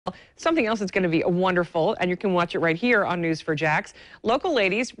Something else that's going to be wonderful, and you can watch it right here on News for Jax. Local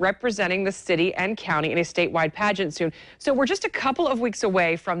ladies representing the city and county in a statewide pageant soon. So we're just a couple of weeks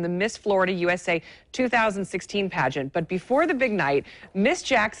away from the Miss Florida USA 2016 pageant. But before the big night, Miss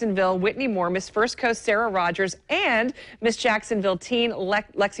Jacksonville, Whitney Moore, Miss First Coast, Sarah Rogers, and Miss Jacksonville teen,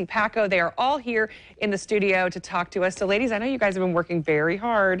 Lexi Packo, they are all here in the studio to talk to us. So ladies, I know you guys have been working very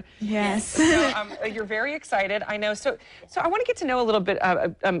hard. Yes. So, you're very excited, I know. So I want to get to know a little bit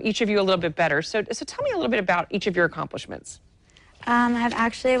each of you a little bit better. So tell me a little bit about each of your accomplishments. I've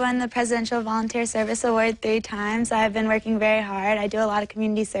actually won the Presidential Volunteer Service Award 3 times. I've been working very hard. I do a lot of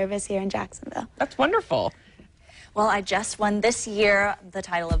community service here in Jacksonville. That's wonderful. Well, I just won this year the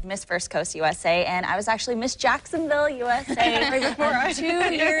title of Miss First Coast USA, and I was actually Miss Jacksonville USA 2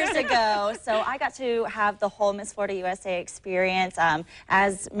 years ago. So I got to have the whole Miss Florida USA experience.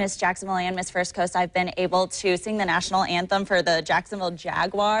 As Miss Jacksonville and Miss First Coast, I've been able to sing the national anthem for the Jacksonville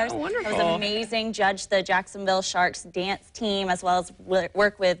Jaguars. Oh, wonderful. It was amazing. Judge the Jacksonville Sharks dance team, as well as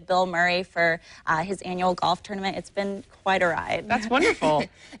work with Bill Murray for his annual golf tournament. It's been quite a ride. That's wonderful.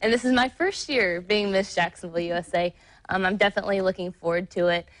 And this is my first year being Miss Jacksonville USA. I'm definitely looking forward to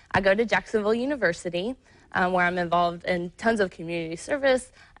it. I go to Jacksonville University, where I'm involved in tons of community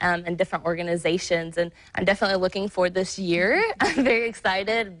service and different organizations, and I'm definitely looking forward this year. I'm very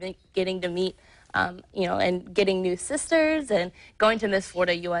excited getting to meet, and getting new sisters and going to Miss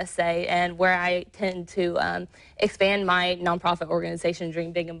Florida USA, and where I tend to expand my nonprofit organization,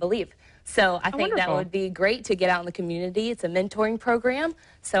 Dream Big and Believe. So I think that would be great to get out in the community. It's a mentoring program,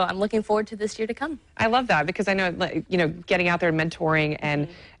 so I'm looking forward to this year to come. I love that because I know, getting out there and mentoring and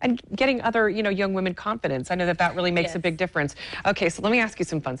getting other, young women confidence. I know that really makes a big difference. Okay, so let me ask you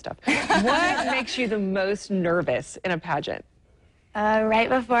some fun stuff. What makes you the most nervous in a pageant? Right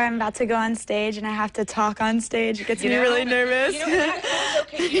before I'm about to go on stage and I have to talk on stage, it gets me really nervous.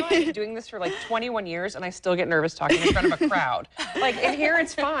 I've been doing this for like 21 years and I still get nervous talking in front of a crowd. Like in here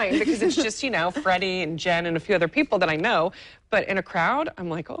it's fine because it's just, Freddie and Jen and a few other people that I know. But in a crowd, I'm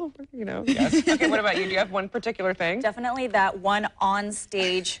like, oh, yes. Okay, what about you? Do you have one particular thing? Definitely that one on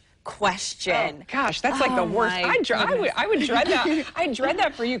stage question. Oh, gosh, that's like the worst. I would dread that. I dread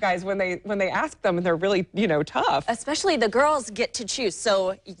that for you guys when they ask them and they're really, tough. Especially the girls get to choose.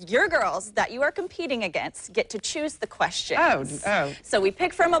 So your girls that you are competing against get to choose the questions. Oh. So we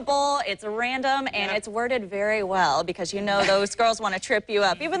pick from a bowl, it's random, and it's worded very well because those girls want to trip you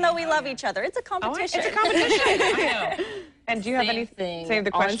up. Even though we love each other, it's a competition. It's a competition. I know. And do you have anything? Same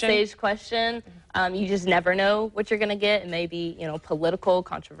the question? On-stage question. You just never know what you're going to get. It may be, political,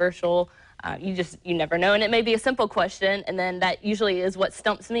 controversial. You never know. And it may be a simple question, and then that usually is what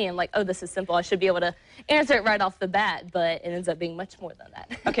stumps me. I'm like, oh, this is simple. I should be able to answer it right off the bat, but it ends up being much more than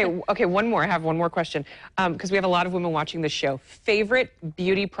that. Okay, one more. I have one more question because we have a lot of women watching this show. Favorite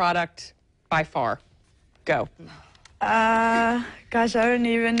beauty product by far? Go. Gosh, I don't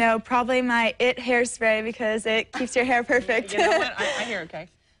even know. Probably my It hairspray because it keeps your hair perfect. You know what? I hear okay.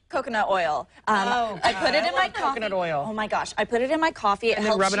 Coconut oil. I put it in my coffee. Coconut oil. Oh my gosh, I put it in my coffee. And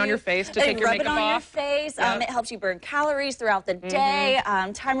then rub it on your face to take your makeup off. Rub it on your face. It helps you burn calories throughout the day.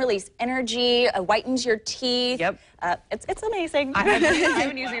 Time release energy. Whitens your teeth. Yep. It's amazing. I've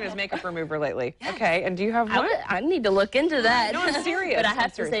been using it as makeup remover lately. Okay, and do you have one? I need to look into that. No, I'm serious. But I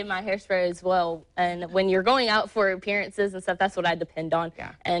have to say my hairspray as well. And when you're going out for appearances and stuff, that's what I depend on.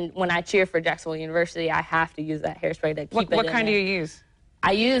 Yeah. And when I cheer for Jacksonville University, I have to use that hairspray to keep it What kind do you use?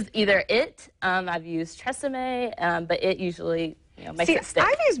 I use either It, I've used Tresemme, but It usually makes it stick.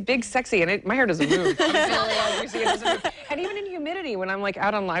 I've used Big Sexy, and my hair doesn't move. It doesn't move. And even in humidity, when I'm like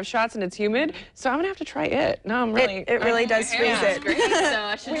out on live shots and it's humid, so I'm gonna have to try It. No, I'm really. It really does freeze it. Great,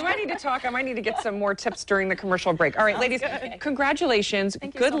 so we might need to talk. I might need to get some more tips during the commercial break. All right, ladies, congratulations.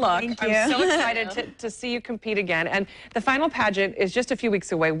 Good luck. Thank you. I'm so excited to see you compete again. And the final pageant is just a few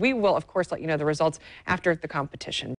weeks away. We will, of course, let you know the results after the competition.